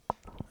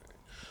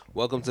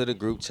Welcome to the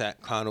Group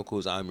Chat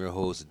Chronicles. I'm your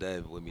host,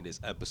 Dev. With me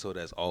this episode,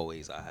 as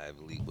always, I have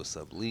Lee. What's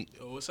up, Lee?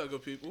 Yo, what's up,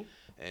 good people?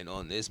 And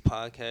on this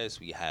podcast,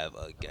 we have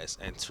a guest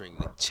entering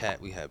the chat.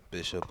 We have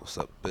Bishop. What's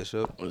up,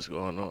 Bishop? What's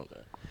going on,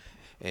 man?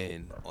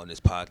 And on this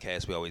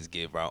podcast, we always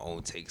give our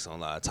own takes on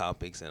a lot of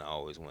topics. And I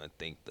always want to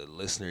thank the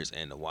listeners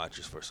and the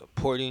watchers for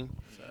supporting.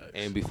 Facts.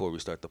 And before we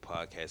start the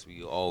podcast,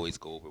 we always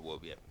go over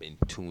what we have been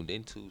tuned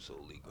into. So,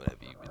 Lee, what have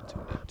you been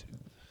tuned into?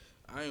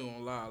 I ain't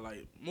gonna lie,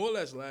 like more or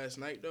less last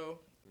night though.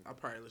 I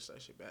probably listened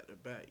to that shit back to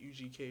back.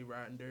 UGK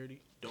Riding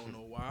Dirty. Don't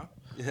know why.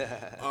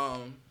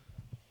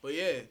 But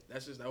yeah,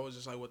 that was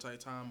just like what type of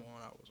time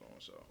I was on.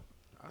 So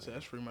I said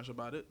that's pretty much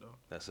about it though.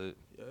 That's it?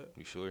 Yeah.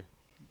 You sure?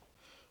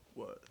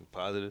 What? You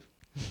positive?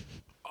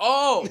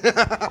 Oh,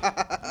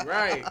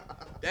 right.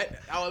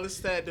 That I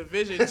listened to that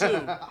Division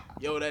too.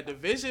 Yo, that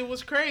Division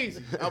was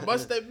crazy. I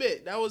must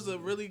admit that was a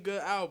really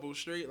good album.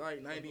 Straight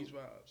like '90s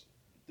vibes.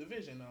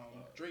 Division.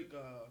 Drake.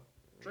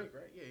 Drake,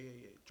 right? Yeah.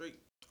 Drake,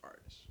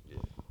 artist. Yeah.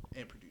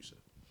 And producer.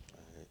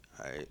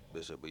 All right,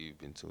 Bishop, what you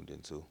been tuned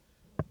into?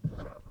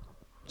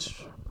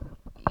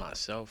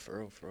 Myself,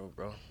 for real,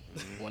 bro.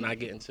 When I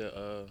get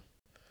into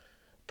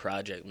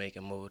project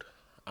making mode,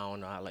 I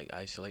don't know. I like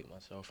isolate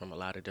myself from a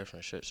lot of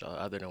different shit. So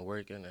other than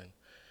working and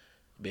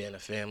being a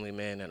family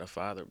man and a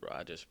father, bro,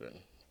 I just been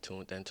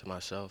tuned into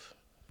myself,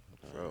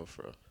 for real.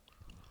 Feel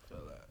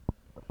that.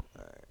 All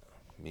right,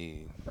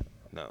 me,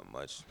 not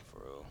much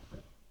for real.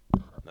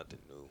 Nothing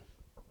new.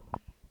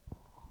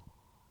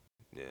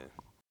 Yeah,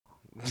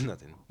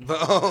 nothing.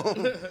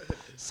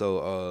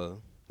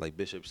 So, like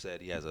Bishop said,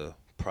 he has a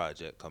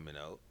project coming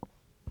out.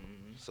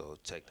 So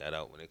check that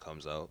out when it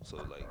comes out. So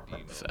like, do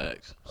you know?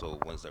 Facts. So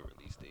when's the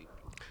release date?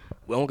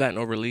 We don't got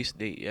no release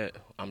date yet.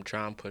 I'm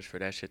trying to push for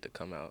that shit to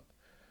come out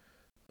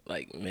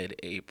like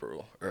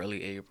mid-April,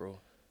 early April.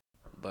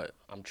 But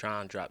I'm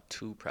trying to drop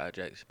 2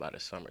 projects by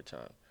the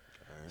summertime.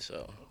 Alright.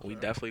 So we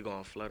definitely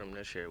gonna flood them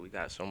this year. We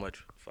got so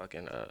much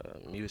fucking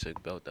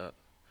music built up.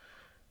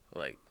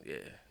 Like, yeah,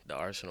 the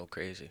arsenal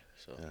crazy.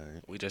 So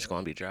Alright. we just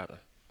gonna be dropping.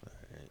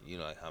 Alright. You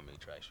know like how many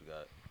tracks you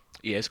got?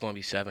 Yeah, it's gonna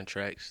be 7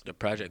 tracks. The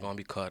project gonna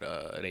be called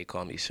They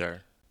Call Me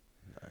Sir.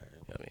 Alright. You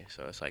know what I mean?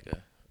 So it's like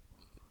a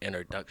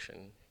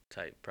introduction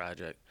type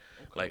project.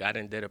 Okay. Like I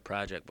didn't did a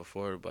project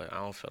before, but I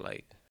don't feel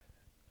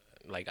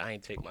like I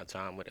ain't take my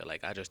time with it.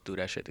 Like I just threw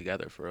that shit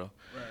together for real.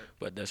 Right.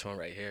 But this one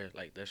right here,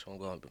 like this one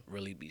gonna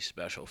really be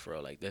special for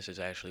real. Like this is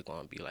actually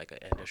gonna be like an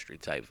industry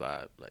type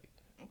vibe. Like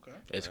Okay.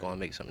 it's gonna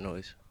make some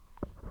noise.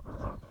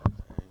 Alright.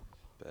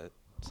 Bet.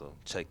 So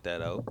check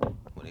that out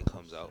when it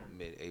comes out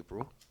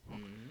mid-April.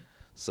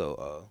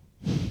 So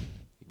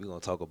we gonna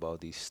talk about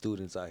these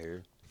students out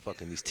here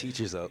fucking these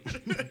teachers up.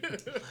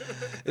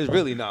 It's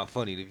really not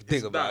funny if you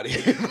think about it.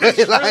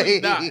 It's really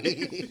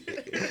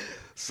not.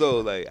 So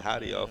like, how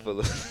do y'all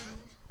feel?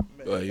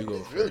 Well, you go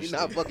It's really first.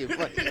 not fucking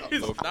funny.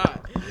 It's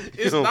not.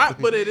 It's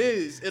not, but it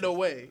is in a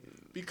way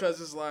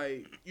because it's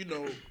like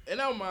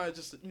and I don't mind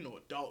just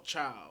adult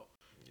child.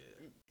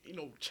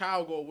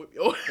 Child go whip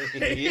your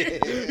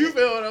You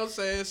feel what I'm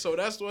saying? So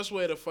that's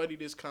where the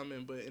funniness come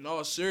in. But in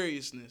all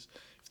seriousness,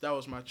 if that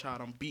was my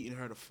child, I'm beating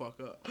her the fuck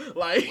up.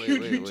 Like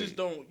Wait. just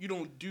don't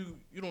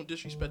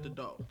disrespect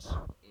adults.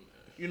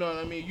 You know what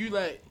I mean?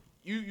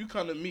 You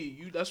come to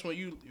me. That's when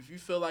if you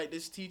feel like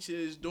this teacher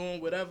is doing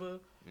whatever,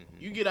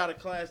 you get out of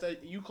class.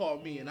 That you call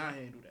me and I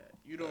handle that.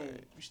 You don't.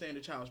 Right. You stay in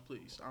the child's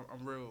place.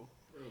 I'm real.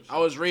 I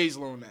was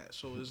raised on that,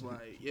 so it's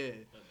like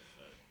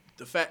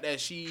the fact that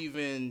she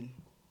even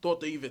thought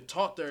they even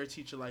talk to her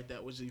teacher like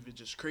that was even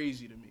just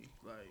crazy to me.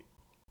 Like,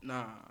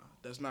 nah,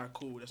 that's not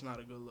cool. That's not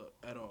a good look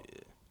at all.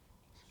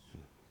 Yeah.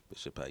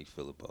 Bishop, how you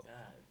feel about? God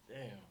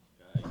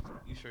damn. God.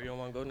 You sure you don't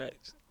want to go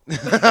next?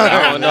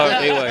 I don't know if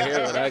they want to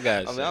hear what I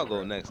got. I mean, I'll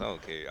go next. I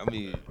don't care.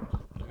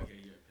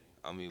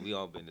 I mean, we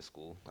all been to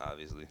school,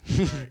 obviously.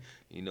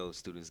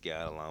 Students get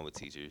out of line with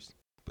teachers,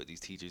 but these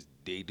teachers,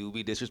 they do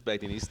be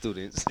disrespecting these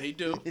students. They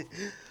do.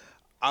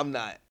 I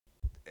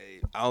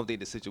don't think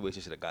the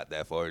situation should have got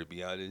that far, to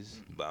be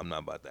honest. But I'm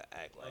not about to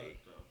act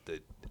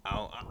like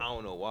I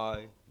don't know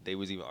why they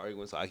was even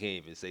arguing, so I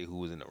can't even say who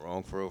was in the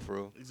wrong for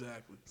real.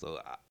 Exactly. So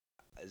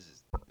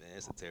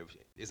it's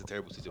a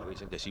terrible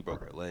situation because she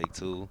broke her leg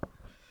too.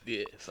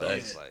 Yeah, So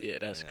that's it's like,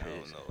 that's I don't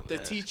crazy. know, The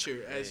man.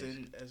 teacher, as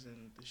crazy.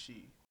 in the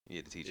she,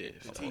 Yeah, the teacher. Yeah,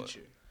 the My fault.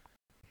 teacher.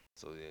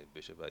 So yeah,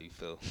 Bishop, how you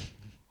feel?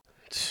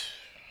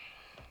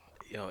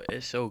 Yo,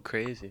 it's so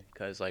crazy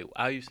because like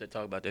I used to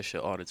talk about this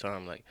shit all the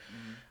time. Like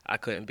I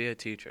couldn't be a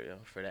teacher,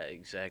 for that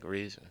exact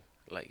reason.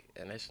 Like,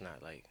 and it's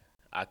not like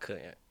I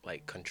couldn't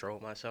like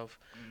control myself,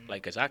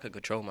 like, cause I could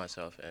control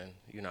myself, and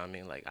you know what I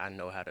mean. Like I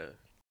know how to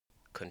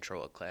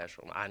control a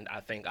classroom.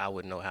 I think I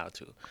would know how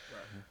to.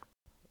 Right.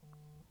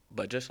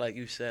 But just like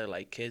you said,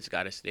 like kids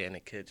gotta stay in a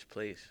kid's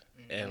place,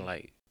 and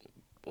like,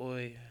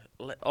 boy,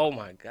 oh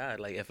my God,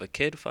 like if a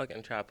kid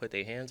fucking try to put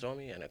their hands on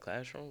me in a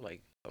classroom,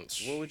 like,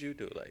 what would you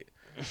do, like?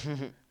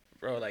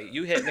 Bro, like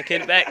you hitting the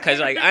kid back, cause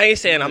like I ain't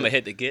saying I'm gonna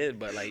hit the kid,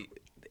 but like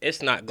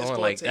it's not going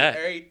like take that.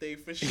 Everything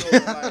for sure.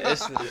 Like,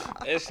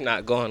 It's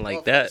not going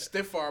like that.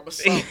 Stiff arm or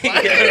something.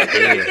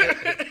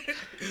 Yeah.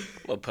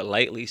 Or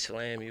politely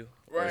slam you.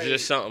 Right. Or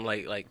just something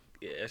like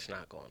yeah, it's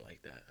not going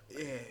like that.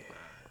 Like, yeah.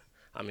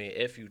 I mean,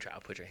 if you try to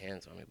put your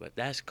hands on me, but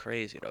that's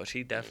crazy though.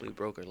 She definitely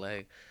broke her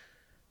leg,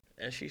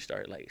 and she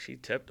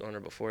tipped on her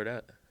before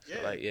that.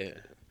 So, Yeah.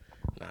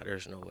 Nah,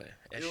 there's no way.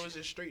 And it was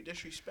just straight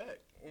disrespect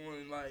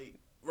on like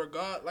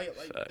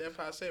that's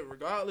how I said,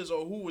 regardless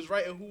of who was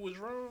right and who was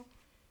wrong,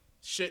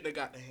 shouldn't have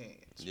got the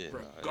hands.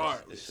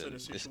 Regardless of the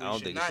situation, I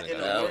don't think not in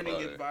a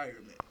learning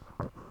environment.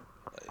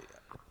 Like,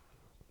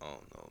 I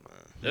don't know,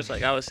 man. Just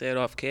like I was saying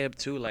off cab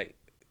too, like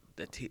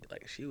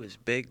she was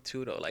big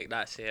too though. Like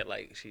not saying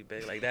like she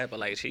big like that, but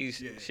like she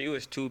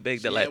was too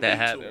big to let that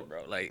happen,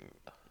 bro. Like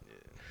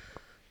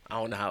I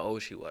don't know how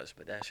old she was,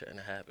 but that shouldn't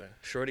have happened.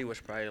 Shorty was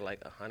probably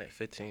like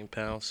 115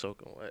 pounds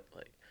soaking wet.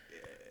 Like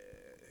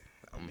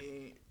I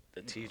mean,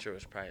 the teacher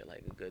was probably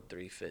like a good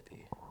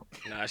 350.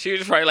 Nah, she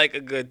was probably like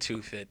a good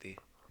 250.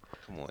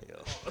 Come on,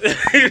 yo.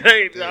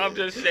 I'm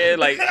just saying,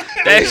 like,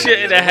 that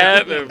shouldn't have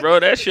happened, bro.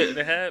 That shouldn't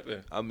have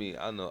happened. I mean,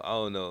 I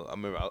don't know. I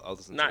remember I was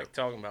listening Not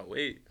talking about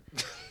weight.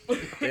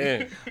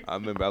 Damn. I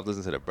remember I was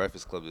listening to the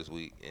Breakfast Club this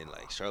week, and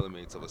like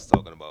Charlamagne was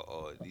talking about,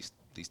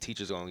 these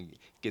teachers are gonna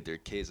get their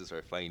kids to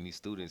start fighting these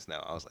students now.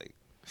 I was like,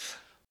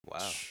 wow.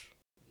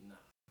 Nah.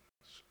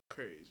 It's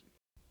crazy.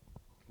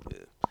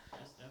 Yeah.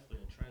 That's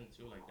definitely a trend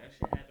too. Like that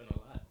shit happen a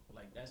lot.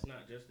 Like that's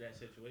not just that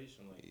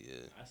situation. Like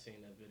I seen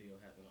that video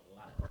happen a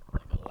lot.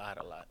 Like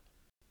a lot.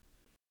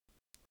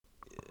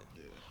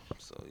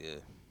 Yeah.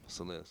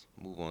 So let's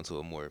move on to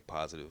a more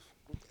positive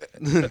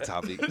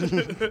topic.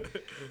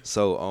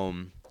 So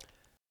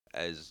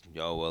as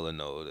y'all well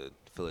know, the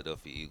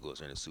Philadelphia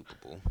Eagles are in the Super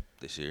Bowl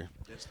this year.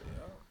 Yes, they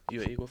are.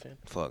 You an Eagle fan?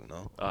 Fuck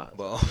no.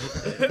 But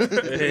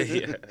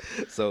yeah.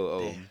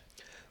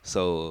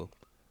 So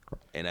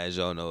and as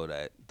y'all know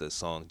that the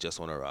song "Just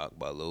Wanna Rock"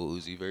 by Lil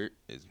Uzi Vert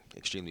is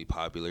extremely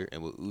popular,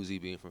 and with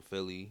Uzi being from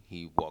Philly,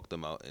 he walked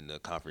them out in the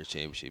conference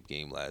championship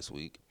game last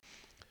week.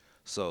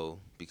 So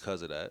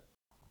because of that,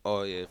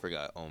 I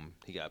forgot.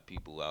 He got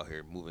people out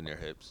here moving their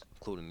hips,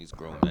 including these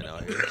grown men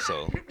out here.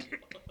 So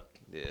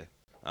yeah.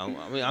 I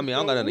mean, I'm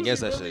not nothing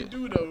against that really shit.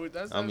 do though.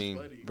 That's funny.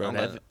 Bro,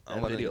 that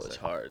video is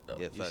hard though.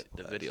 Yeah,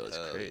 the video is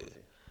crazy. Yeah.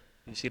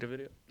 You see the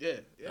video?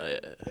 Yeah.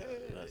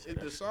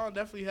 The song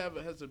definitely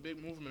has a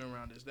big movement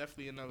around it. It's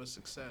definitely another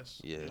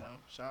success. Yeah. You know?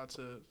 Shout out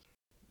to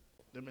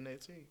them and their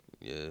team.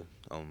 Yeah.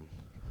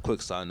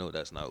 Quick side note: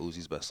 that's not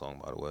Uzi's best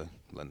song, by the way.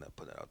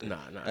 Put that out there.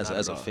 Nah.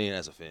 As a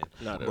fan.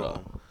 Not at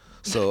all.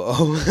 So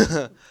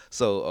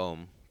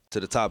to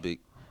the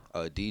topic,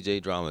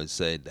 DJ Drama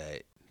said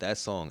that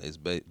song is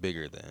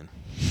bigger than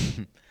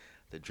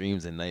the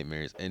Dreams and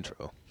Nightmares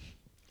intro.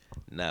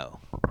 Now,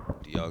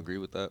 do y'all agree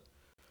with that?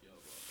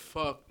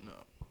 Fuck no.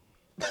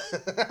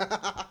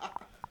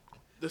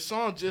 The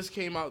song just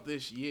came out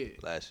this year.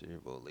 Late last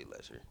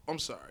year. I'm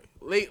sorry.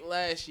 Late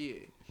last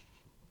year.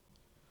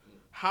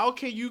 How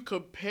can you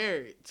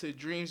compare it to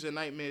Dreams and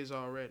Nightmares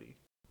already?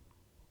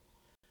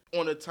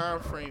 On a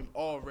time frame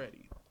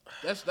already.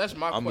 That's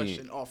my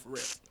question off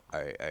rip.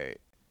 All right.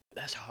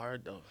 That's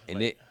hard though.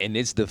 In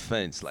its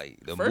defense, like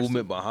the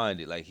movement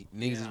behind it, like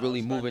niggas is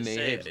really moving their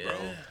hips, bro.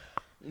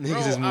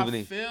 Niggas is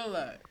moving. I feel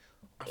that.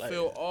 I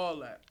feel all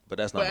that. But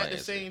that's not my answer. But at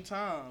the same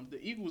time,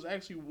 the Eagles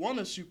actually won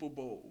a Super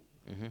Bowl.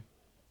 Mm-hmm.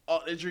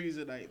 All the Dreams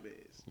and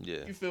Nightmares.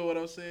 Yeah. You feel what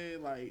I'm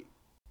saying? Like,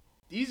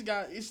 these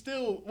guys, it's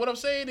still, what I'm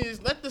saying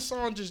is, let the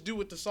song just do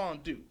what the song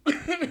do.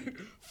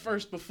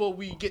 First, before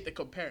we get to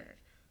comparing.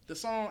 The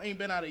song ain't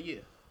been out a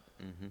year.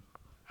 Mm-hmm.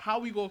 How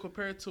we gonna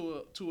compare it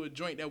to a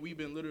joint that we've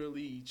been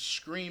literally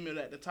screaming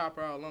at the top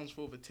of our lungs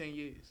for over 10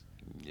 years?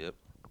 Yep.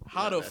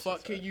 How the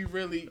fuck can you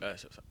really?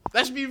 Let's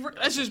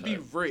just be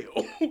real.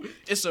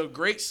 It's a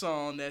great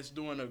song that's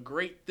doing a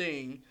great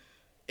thing.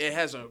 It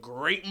has a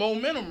great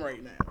momentum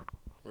right now.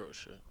 Real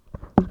shit.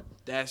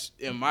 That's,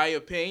 in my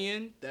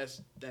opinion,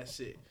 that's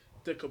it.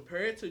 To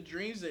compare it to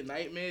Dreams and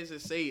Nightmares and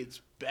say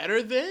it's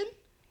better than,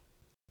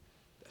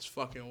 that's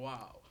fucking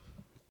wild.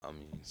 I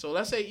mean, so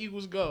let's say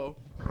Eagles go.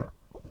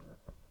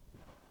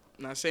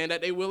 Not saying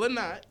that they will or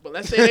not, but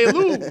let's say they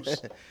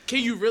lose.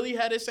 Can you really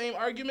have the same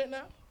argument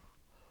now?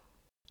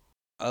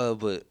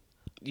 But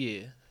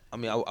yeah. I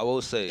mean, I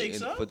will say,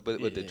 so?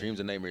 but with the Dreams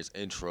and Nightmares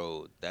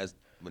intro, that's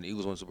when the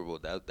Eagles won Super Bowl.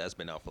 That's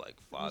been out for like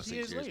 5-6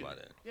 years later. By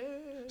then. Yeah.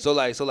 So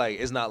like,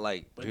 it's not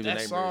like but Dreams that and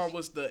Nightmares. Song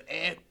was the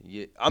anthem.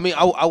 Yeah, I mean,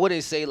 I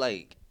wouldn't say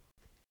like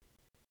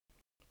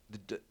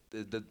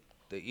the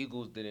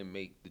Eagles didn't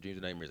make the Dreams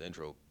and Nightmares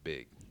intro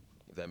big.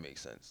 If that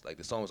makes sense. Like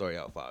the song was already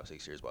out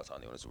 5-6 years by the time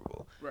they won the Super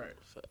Bowl. Right.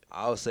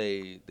 I would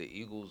say the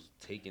Eagles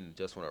taking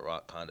Just Wanna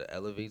Rock kind of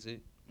elevates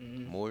it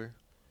more.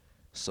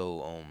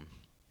 So I'm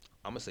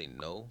gonna say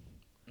no.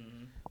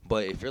 Mm-hmm.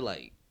 But if you're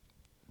like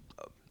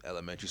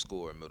elementary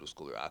school or middle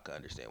schooler, I can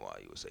understand why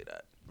you would say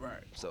that.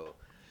 Right. So,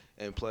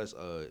 and plus,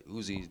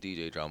 Uzi's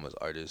DJ Drama's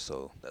artist,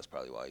 so that's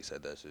probably why he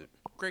said that shit.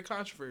 Great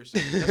controversy.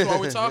 That's why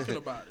we're talking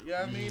about it. You know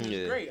what I mean?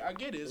 It's great. I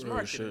get it. It's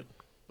marketing.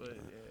 But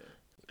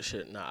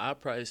Shit, nah,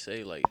 I'd probably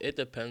say, like, it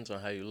depends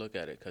on how you look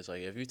at it. Because,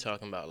 like, if you're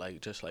talking about, like,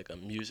 just, like, a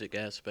music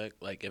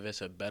aspect, like, if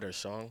it's a better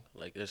song,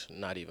 like, it's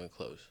not even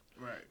close.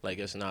 Right. Like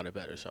it's not a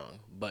better song,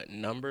 but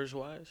numbers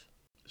wise,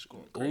 It's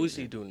going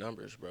crazy. Uzi do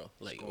numbers, bro.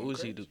 Like going Uzi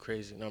crazy. do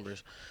crazy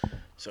numbers.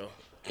 So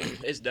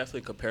it's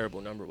definitely comparable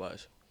number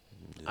wise.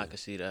 Yeah. I can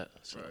see that.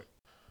 So Right.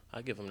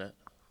 I give him that.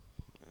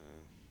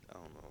 I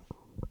don't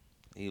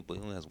know. But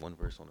he only has one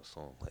verse on the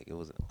song. Like it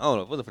wasn't. I don't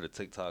know. If it wasn't for the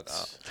TikTok.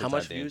 How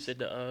much TikTok views dance, did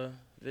the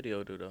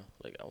video do though?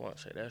 Like I want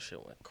to say that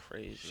shit went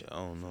crazy. shit, I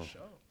don't know, For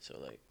sure. So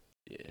like,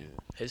 yeah,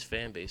 his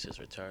fan base is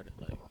retarded.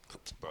 Like,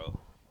 bro.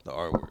 The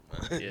R word,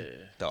 man. yeah,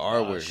 The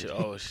R word.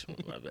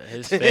 My bad.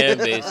 His fan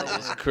base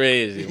is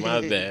crazy.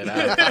 My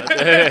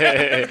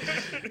bad.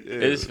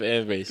 His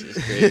fan base is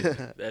crazy.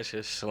 That's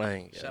just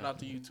slang. Shout out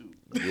to YouTube.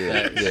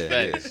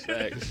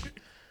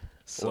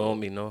 Facts.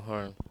 Won't be no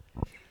harm.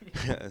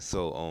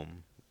 So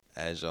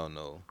as y'all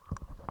know,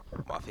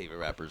 my favorite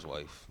rapper's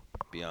wife,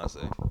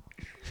 Beyonce,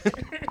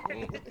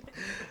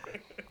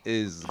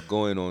 is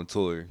going on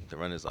tour, the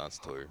Renaissance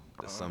tour,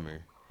 this summer.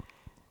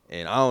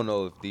 And I don't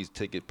know if these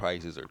ticket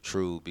prices are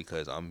true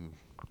because I'm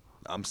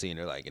seeing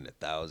they're like in the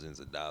thousands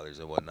of dollars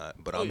and whatnot.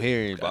 But I'm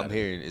hearing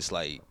it's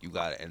like you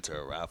gotta enter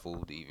a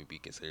raffle to even be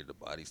considered to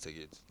buy these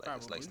tickets. Like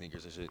it's like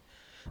sneakers and shit.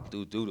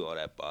 Due to all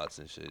that bots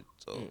and shit.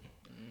 So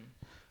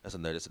that's a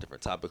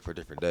different topic for a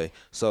different day.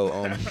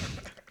 So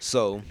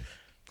so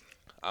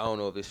I don't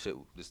know if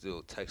this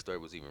little text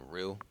thread was even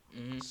real.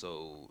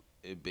 So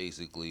it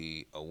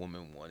basically a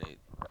woman wanted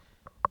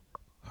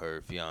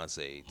her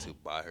fiance to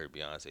buy her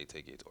Beyonce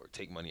tickets or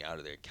take money out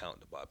of their account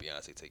to buy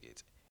Beyonce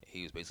tickets. And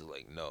he was basically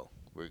like, no,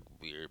 we're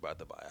about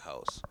to buy a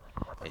house.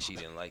 And she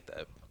didn't like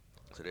that.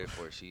 So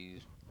therefore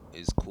she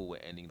is cool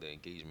with ending the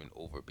engagement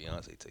over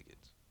Beyonce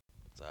tickets.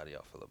 So how do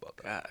y'all feel about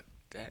that?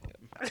 God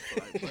damn. I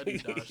feel like Buddy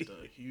dodged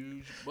a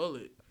huge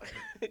bullet.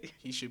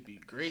 He should be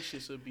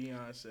gracious of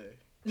Beyonce.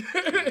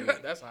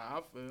 That's how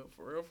I feel,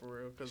 for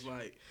real. Because,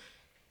 like,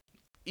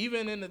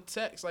 even in the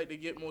text, like, to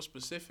get more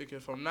specific,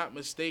 if I'm not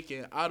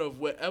mistaken, out of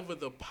whatever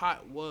the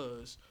pot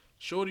was,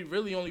 Shorty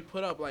really only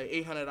put up, like,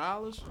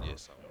 $800? Yeah,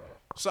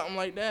 Something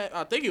like that.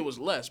 I think it was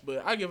less,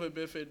 but I give it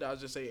benefit, I'll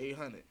just say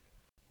 800.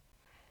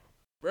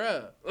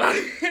 Bruh,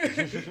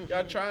 like,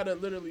 y'all try to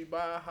literally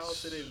buy a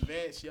house and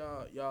advance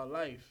y'all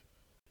life.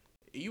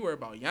 You worry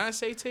about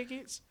Beyonce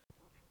tickets?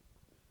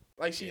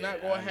 Like she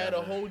not gonna have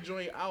a whole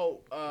joint out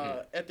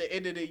at the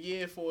end of the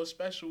year for a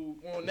special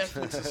on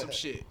Netflix or some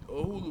shit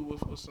or Hulu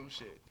for some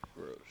shit.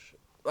 Real shit.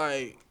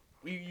 Like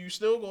you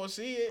still gonna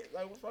see it?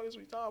 Like what the fuck is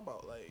we talking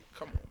about? Like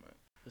come on, man.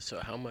 So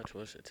how much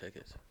was the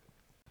tickets?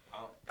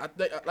 I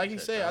think, like you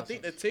said, I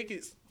think the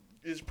tickets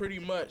is pretty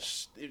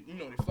much they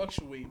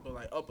fluctuate, but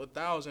like up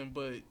 1,000.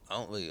 But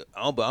I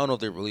don't know if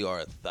they really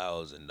are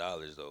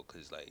 $1,000 though,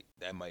 cause like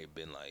that might have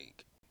been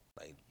like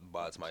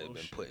bots might have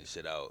been putting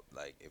shit out.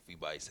 Like if we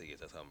buy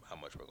tickets, that's how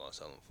much we're gonna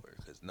sell them for.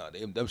 Cause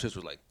them shits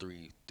were like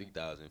 $3,000,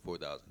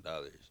 $4,000.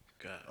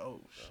 God. oh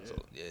shit, So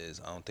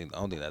yes, I don't think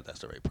that's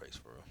the right price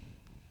for real.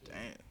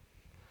 damn,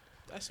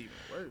 that's even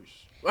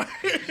worse.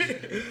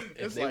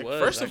 It's they like was,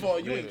 first I of all,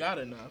 can you ain't believe got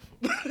enough.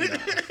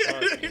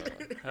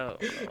 Hell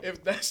no.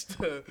 If that's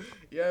the,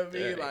 you know what I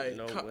mean? There Like, ain't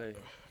no way.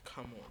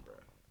 come on, bro.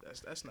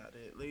 That's not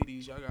it.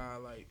 Ladies, y'all gotta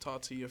like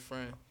talk to your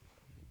friend.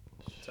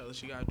 Tell her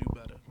she gotta do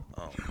better.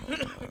 Oh,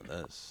 man,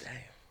 that's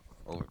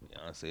over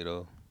Beyonce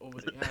though.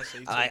 Over the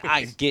Beyonce.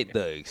 I get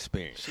the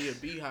experience. She a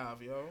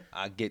beehive, yo.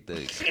 I get the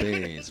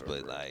experience,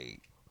 but like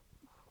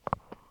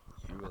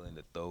you willing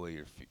to throw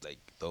away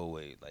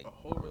A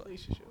whole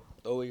relationship.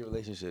 throw away your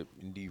relationship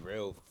and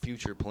derail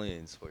future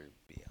plans for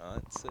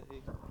Beyonce.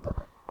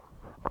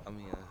 I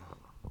mean,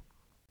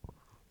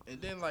 And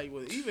then like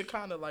with even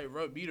kind of like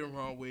beat the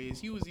wrong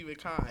ways, he was even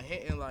kind of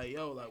hinting like,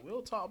 yo, like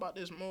we'll talk about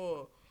this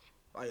more.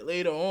 Like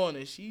later on,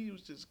 and she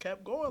was just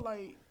kept going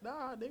like,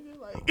 nah, nigga,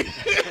 like,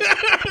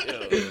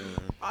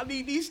 I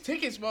need these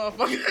tickets,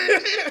 motherfucker.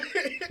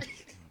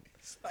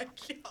 It's like,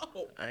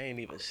 yo. I ain't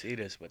even see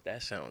this, but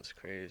that sounds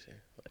crazy.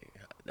 Like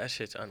that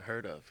shit's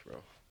unheard of, bro.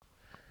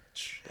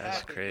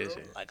 That's crazy.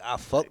 Bro. like I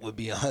fuck with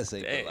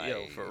Beyonce, Damn, but like,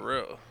 yo, for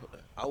real.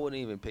 I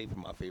wouldn't even pay for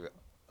my favorite.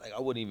 Like I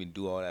wouldn't even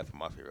do all that for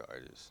my favorite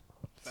artist.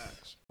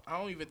 Facts. I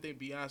don't even think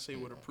Beyonce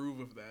would approve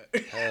of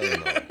that.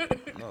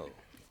 Hell no.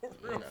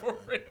 For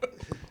real.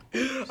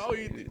 Oh,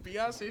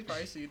 Beyonce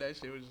probably see that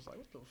shit was just like,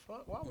 what the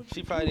fuck? Why would you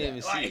She do probably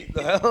didn't that?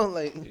 even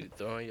Like, see it. Like, You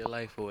throwing your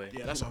life away.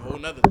 yeah, that's a whole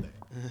nother thing.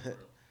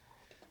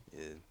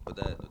 yeah, but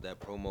that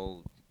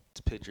promo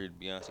picture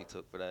Beyonce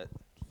took for that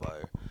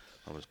fire. I'm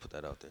gonna just put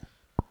that out there.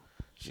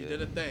 She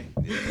did a thing.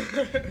 Yeah.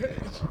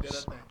 She did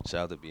a thing. Shout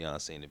out to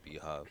Beyonce and the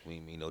Beehive. We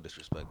mean no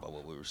disrespect by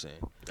what we were saying.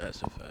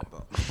 That's a fact.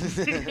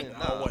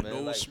 I don't want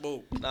no like,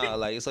 smoke. Nah,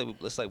 like it's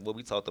like what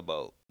we talked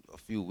about a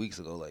few weeks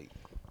ago. Like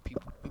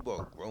people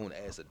are grown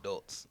ass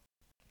adults.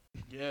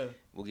 Yeah.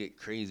 We'll get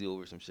crazy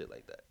over some shit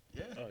like that.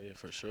 Yeah. Oh yeah,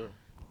 for sure.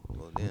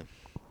 Well, damn.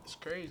 It's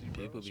crazy,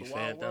 bro. People be It's a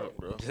wild fanned out,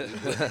 world.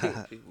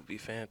 bro. People be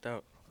fanned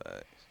out.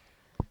 Facts.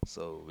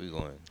 So we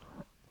going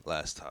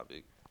last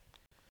topic.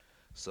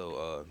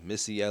 So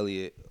Missy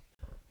Elliott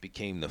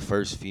became the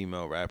first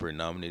female rapper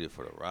nominated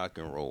for the Rock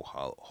and Roll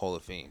Hall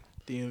of Fame.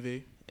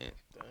 DMV.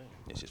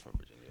 And she's from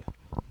Virginia.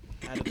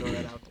 I had to throw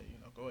that out there,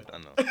 Go ahead. I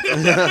know.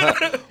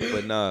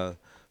 But nah.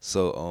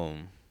 So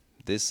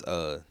this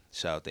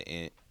shout out to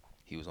Ant.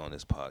 He was on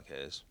this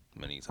podcast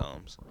many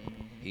times.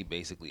 Mm-hmm. He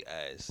basically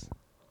asked,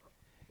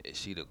 "Is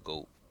she the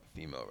GOAT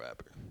female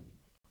rapper?"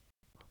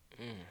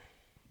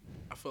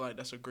 I feel like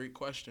that's a great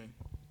question.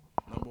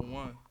 Number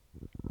one.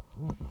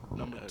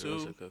 Number That two.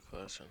 was a good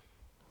question.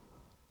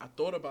 I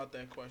thought about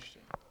that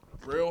question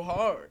real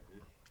hard.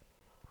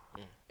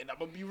 And I'm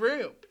going to be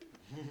real.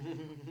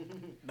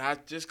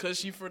 Not just because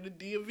she from the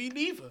DMV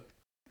neither.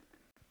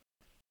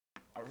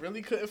 I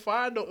really couldn't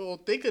find or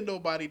think of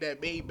nobody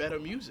that made better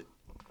music.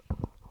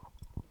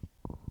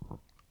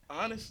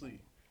 Honestly.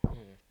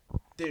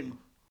 Than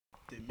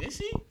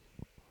Missy?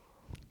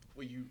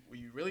 Were you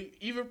really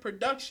even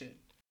production?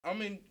 I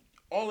mean,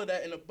 all of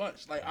that in a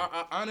bunch. Like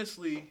I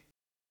honestly,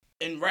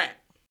 in rap,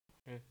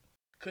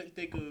 couldn't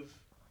think of.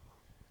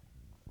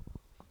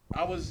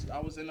 I was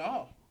in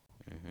awe.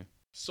 Mm-hmm.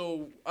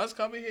 So us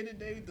coming here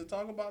today to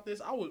talk about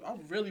this, I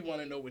really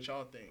want to know what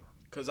y'all think,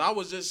 cause I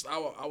was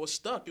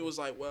stuck. It was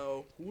like,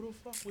 well, who the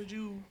fuck would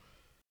you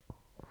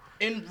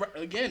in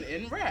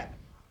rap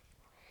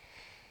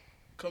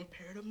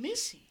compare to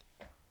Missy?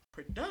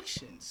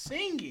 Production,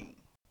 singing,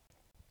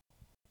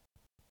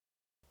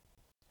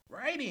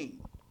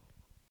 writing.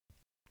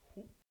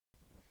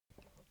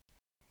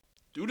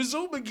 Do the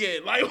Zoom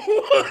again. Like,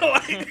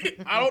 like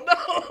I don't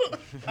know.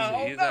 I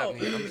don't You know. got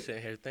me. I'm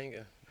sitting here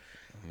thinking.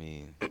 I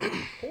mean,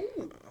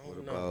 Ooh.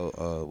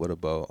 what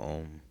about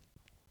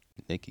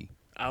Nicki?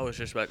 I was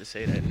just about to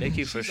say that.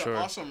 Nicki for She's sure. an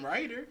awesome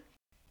writer.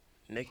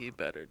 Nicki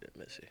better than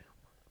Missy.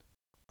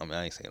 I mean,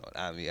 I ain't saying all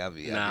that.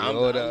 Listen.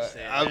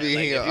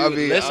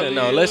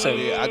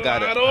 I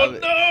got it. I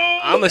don't know.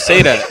 I'ma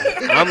say that.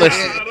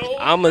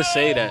 I'ma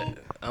say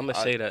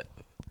that.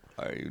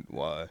 All right,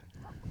 why?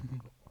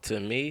 To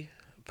me,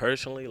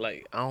 personally,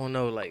 like, I don't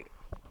know, like,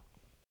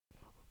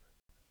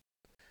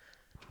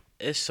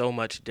 it's so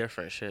much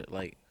different shit,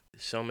 like,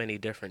 so many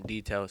different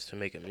details to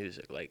making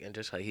music, like, and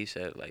just like he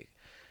said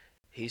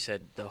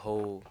the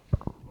whole,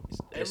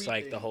 it's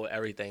like the whole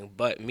everything.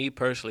 But me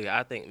personally,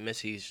 I think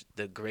Missy's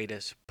the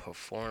greatest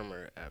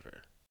performer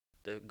ever,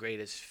 the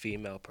greatest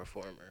female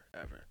performer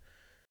ever.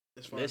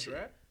 As far as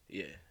rap?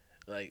 Yeah,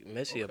 like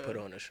Missy will put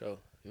on a show.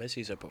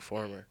 Missy's a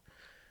performer.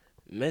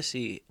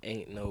 Missy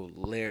ain't no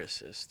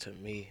lyricist to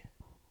me.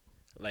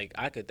 Like,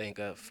 I could think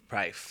of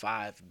probably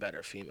 5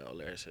 better female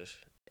lyricists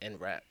in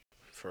rap,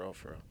 for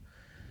real.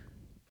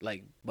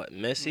 Like, but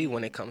Missy,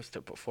 when it comes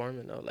to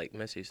performing, though, like,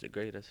 Missy's the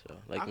greatest. So,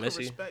 like, I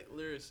Missy. I respect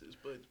lyricists,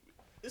 but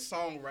it's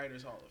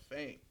Songwriters Hall of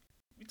Fame.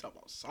 We talk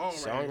about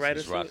songwriters.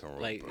 Songwriters, rock and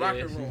roll, like, rock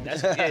and roll.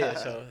 That's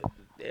so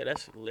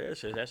that's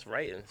lyricists. That's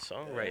writing,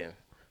 songwriting. Yeah.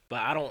 But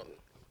I don't.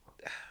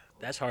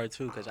 That's hard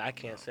too, because I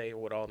can't say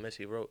what all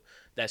Missy wrote.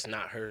 That's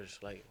not hers.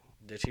 Like,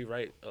 did she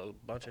write a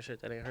bunch of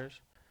shit that ain't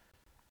hers?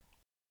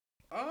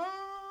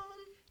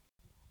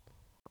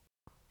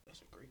 That's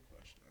a great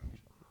question,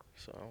 actually.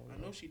 So I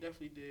know she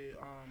definitely did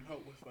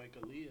help with like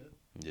Aaliyah.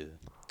 Yeah.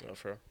 Oh,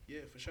 for real?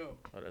 Yeah, for sure.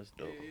 Oh, that's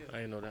dope. Yeah. I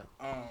didn't know that.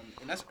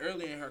 And that's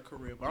early in her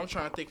career, but I'm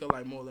trying to think of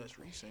like more or less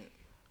recent.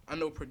 I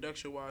know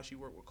production wise, she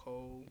worked with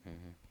Cole.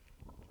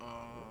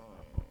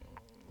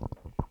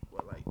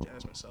 Like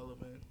Jasmine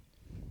Sullivan.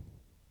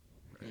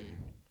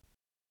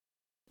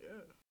 Yeah.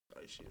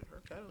 Like shit,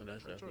 her catalog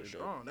That's definitely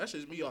strong. dope. That's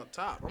just me on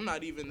top. I'm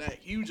not even that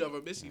huge of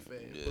a Missy fan.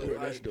 Yeah. But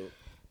That's like, dope.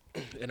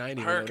 And I didn't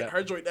even know that.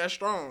 her joint that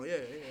strong. Yeah,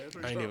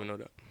 I didn't even know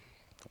that.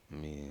 I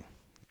mean,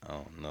 I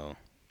don't know.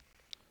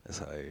 That's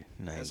hard.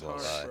 I ain't gonna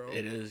hard, lie. bro.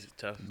 It is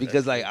tough.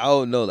 Because like I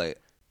don't know, like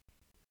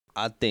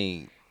I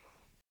think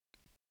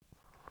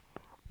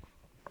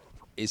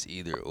it's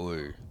either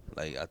or.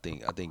 Like I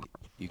think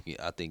you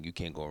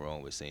can't go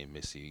wrong with saying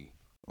Missy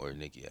or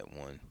Nicki at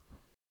one.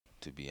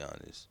 To be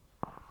honest,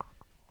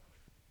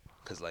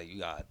 cause like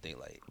you gotta think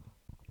like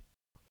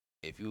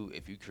if you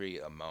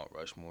create a Mount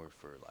Rushmore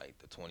for like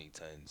the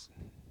 2010s,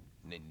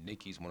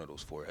 Nicki's one of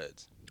those 4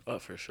 heads. Oh,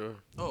 for sure.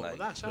 Oh, like,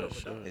 without shadow of a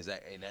sure. doubt. Is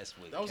that and that's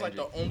what That was like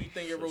the only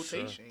thing in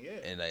rotation. Sure. Yeah.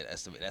 And like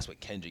that's what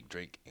Kendrick,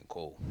 Drake, and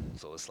Cole.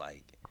 So it's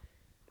like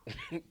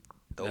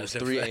those That's a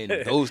three, fact.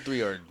 and those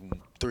 3 are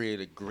 3 of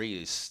the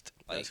greatest.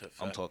 Like That's a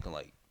I'm fact. talking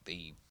like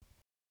they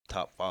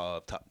top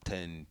 5, top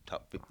 10,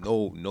 top 50,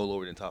 no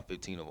lower than top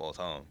 15 of all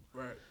time.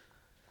 Right.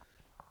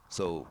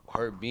 So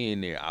her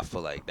being there, I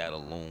feel like that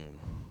alone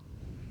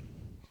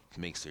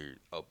makes her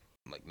up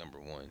like number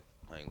 1.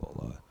 I ain't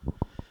gonna lie.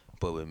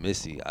 But with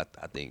Missy, I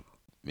think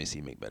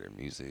Missy make better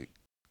music,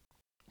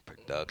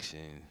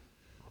 production.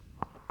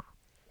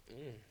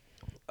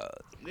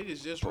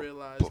 Niggas just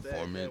realized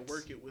that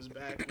Work It was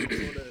back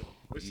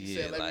when she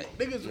said like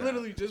niggas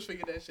literally just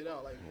figured that shit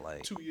out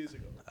like 2 years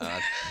ago. I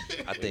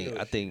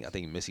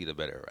think Missy the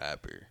better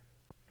rapper.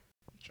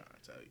 I'm trying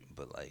to tell you.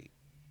 But like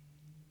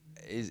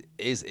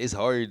it's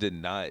hard to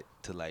not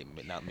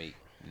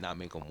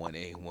make them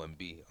 1A,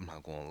 1B. I'm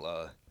not gonna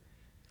lie.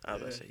 I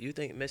was gonna say, you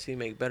think Missy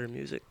make better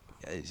music?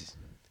 Yeah,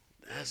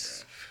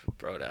 That's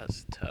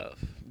tough.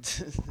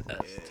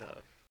 That's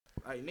tough.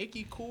 Like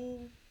Nicki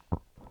cool,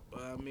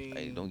 but I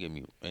mean, don't get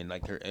me, and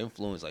like her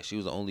influence, like she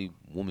was the only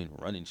woman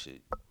running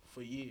shit.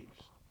 for years.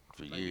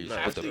 For Like, years. you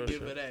have But to the,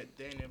 give her that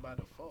damn near by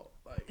default.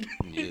 Like,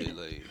 yeah,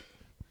 like,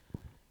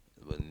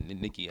 but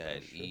Nicki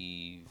had Sure.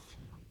 Eve,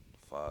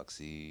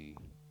 Foxy,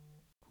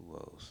 who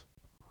else?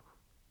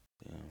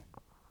 Damn.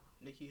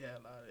 Nicki had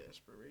a lot of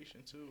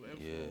inspiration too,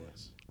 Yeah.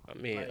 influence. I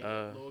mean, Like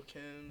Lil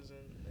Kim's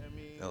and I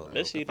mean, Oh, like,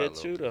 Missy Probably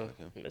did Lil too Kim, though.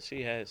 fuck him.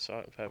 Missy had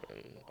Salt and Pepper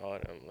and all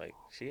them. Like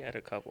she had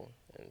a couple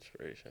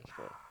inspirations,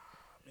 but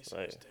Missy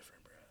like- was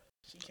different, bro.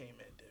 She came in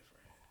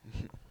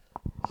different.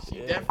 She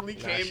yeah. definitely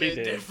Nah, came she in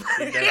did.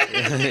 different. She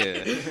definitely, Yeah.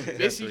 she Missy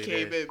definitely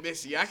came did. in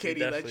Missy. I She can't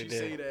even let definitely you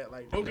say did. that.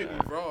 Like, don't get me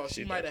Nah, wrong. She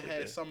she might have definitely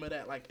had did. some of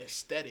that like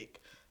aesthetic.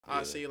 Yeah.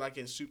 I'd say like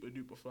in Super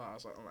Duper Fly or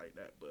something like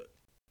that. But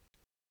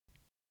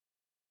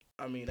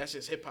I mean, that's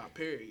just hip hop.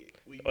 Period.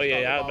 We Oh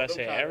yeah, talk I was about about to them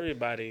say kinda-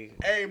 everybody.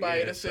 Everybody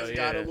yeah, in a sense so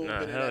got a yeah, little nah,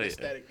 bit of hell that yeah.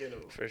 aesthetic in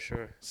them. For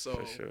sure. So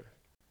For sure.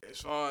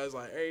 as far as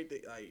like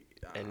everything, like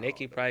And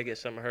Nicki probably gets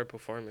some of her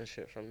performance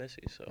shit from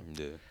Missy, so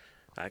Yeah.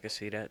 I can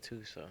see that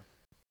too. So,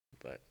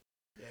 but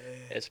yeah.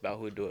 it's about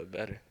who do it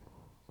better.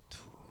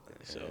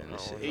 So Man, I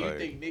this don't shit Do you know. hard.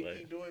 think Nicki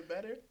Like- do it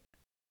better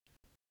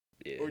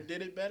Yeah, or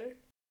did it better?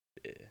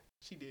 yeah,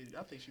 She did.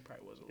 I think she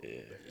probably was a little Yeah.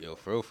 bit better. Yo,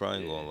 for real, I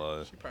ain't gonna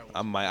lie. She probably was I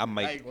I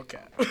might, ain't gonna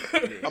cap.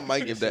 I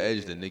might give that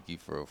edge to Yeah. Nicki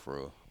for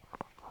real.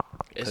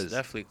 it's 'Cause-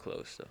 definitely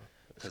close though.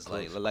 It's Cause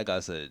close. like I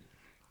said,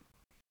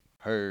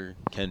 her,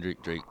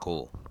 Kendrick, Drake,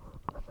 Cole,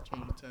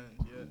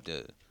 2010s, yeah.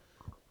 the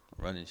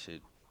running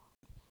shit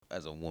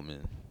as a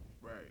woman,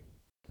 Right.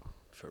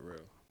 For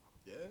real.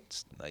 Yeah.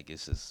 it's like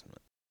it's just,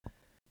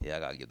 yeah, I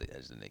gotta give the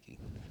edge to Nicki.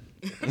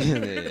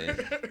 Yeah.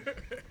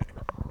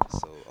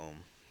 So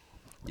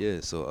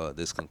so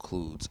this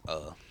concludes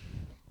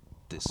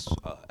this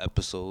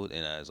episode,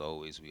 and as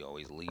always, we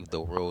always leave the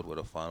world with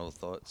a final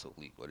thought. So,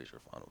 Lee, what is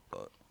your final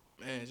thought?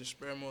 Man, just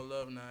spread more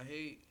love, not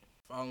hate.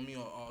 Follow me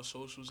on all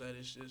socials at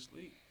It's Just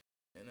Leak.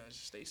 And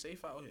just stay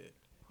safe out here.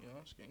 You know,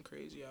 it's getting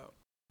crazy out.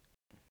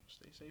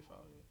 Stay safe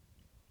out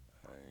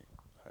here.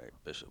 All right,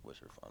 Bishop,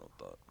 what's your final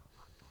thought?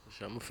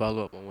 So I'm gonna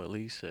follow up on what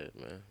Lee said,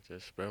 man.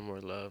 Just spread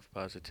more love,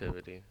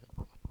 positivity.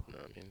 You know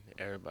what I mean?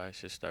 Everybody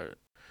should start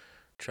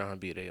trying to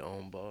be their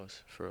own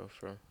boss, for real,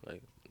 for real.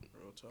 Like,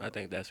 Real talk. I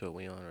think that's what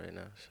we on right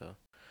now. So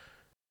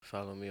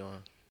follow me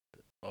on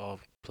all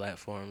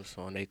platforms.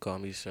 On They Call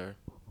Me Sir,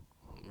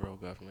 Real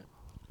Government.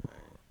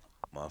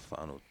 My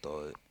final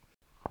thought.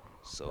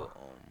 So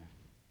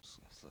it's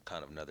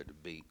kind of another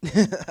debate.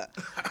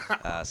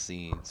 I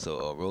seen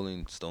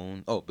Rolling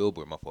Stone. Oh,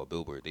 Billboard. My fault.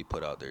 Billboard. They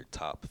put out their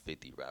top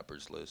 50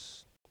 rappers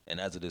list, and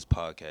as of this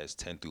podcast,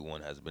 10 through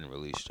 1 has been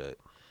released yet,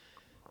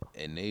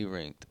 and they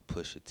ranked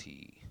Pusha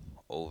T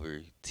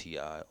over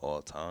T.I.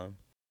 all time,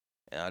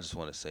 and I just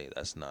want to say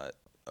that's not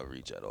a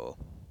reach at all.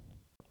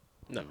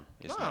 No,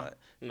 It's Nah. not.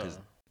 no, 'Cause-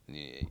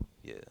 Yeah.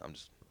 I'm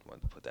just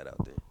wanting to put that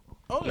out there,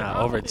 Oh, Nah, I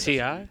don't over think that's a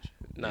T.I.? reach.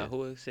 nah. Yeah. Who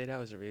would say that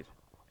was a reach?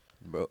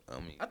 bro. I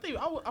mean, I think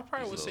I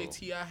probably would say So-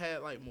 T.I.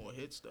 had like more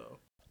hits though.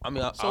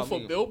 So So for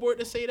Billboard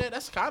to say that,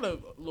 that's kind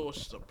of a little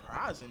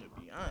surprising to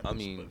be honest. I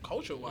mean, but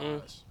culture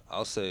wise,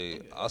 I'll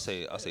say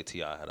Yeah.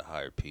 T.I. had a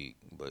higher peak,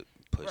 but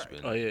Push Right.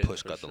 been Oh, yeah,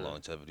 Push for got sure. the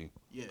longevity.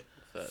 yeah,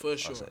 Fact. for I'll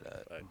sure. say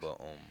that. Facts.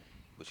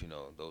 But you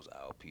know, those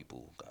owl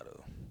people gotta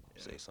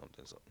say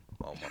something. So,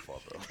 oh, my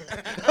fault, bro.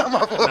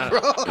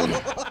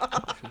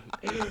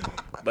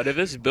 But if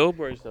it's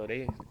billboards though,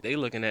 they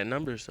looking at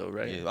numbers though,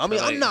 right? Yeah, I mean,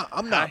 I'm not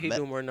How he mad-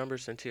 do more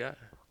numbers than Ti? I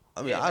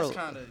mean, Yeah, I that's don't.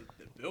 kind of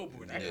the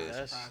Billboard. That Yeah. kind of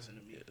That's surprising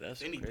to me.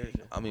 that's if anything.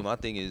 crazy. I mean, my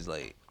thing is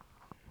like,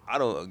 I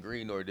don't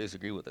agree nor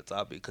disagree with the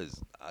topic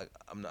because I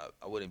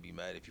wouldn't be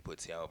mad if you put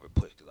T.I. over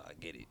Push because I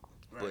get it.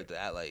 Right. But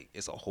that like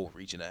it's a whole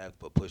reach and I have to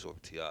put Push over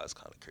T.I. is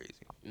kind of crazy.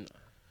 No.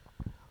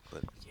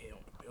 Yeah, on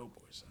the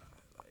Billboard side,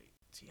 like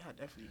T.I.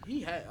 definitely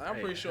he had. I'm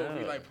Hey, pretty sure if we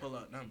hell. like pull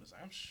up numbers,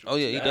 I'm sure. Oh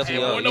yeah, he T.I.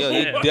 definitely had had, more yeah,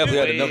 he than- definitely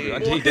had the Way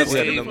numbers. more He definitely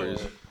had the than numbers.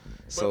 Billboard.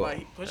 But So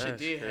like Pusha That's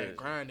did crazy. have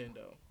grinding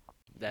though.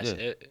 That's Yeah.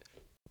 it.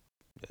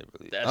 yeah,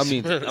 really. That's-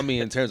 I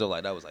mean, in terms of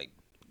like that was like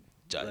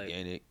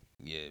gigantic.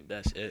 Yeah,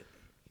 That's it.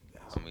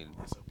 That's, I mean-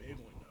 that's a big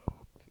one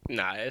though.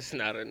 Nah, it's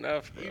not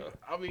enough, He- bro.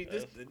 I mean,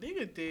 the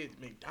nigga did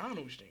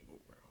McDonald's jingle,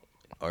 bro.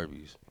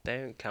 Arby's. They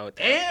didn't count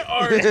that. And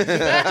artists.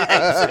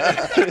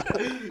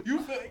 You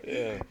feel?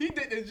 Yeah. He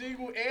did the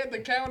jingle and the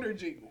counter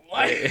jingle.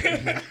 Like,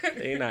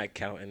 They not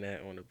counting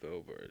that on the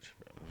billboards,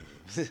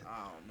 bro.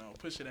 I don't know.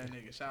 Pushing that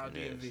nigga. Shout out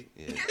DMV.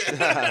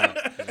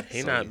 Yeah.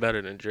 He So- not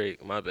better than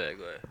Drake. My bad,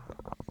 go ahead.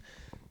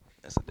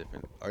 That's a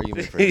different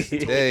argument for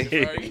today.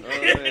 Sorry.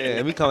 Yeah,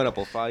 and we coming up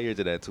on 5 years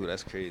of that too.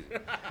 That's crazy.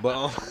 But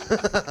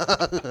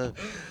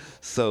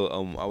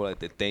I would like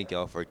to thank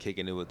y'all for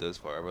kicking it with us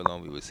for however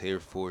long we was here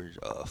for.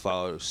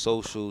 Follow our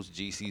socials,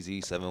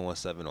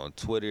 GCZ717 on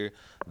Twitter,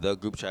 The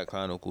Group Chat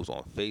Chronicles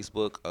on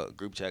Facebook,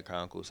 Group Chat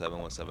Chronicles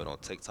 717 on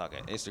TikTok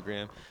and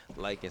Instagram.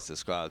 Like and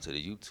subscribe to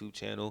the YouTube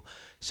channel.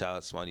 Shout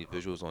out to my new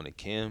visuals on the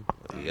cam.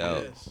 We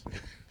out. Yes.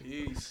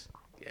 Peace.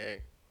 Gang.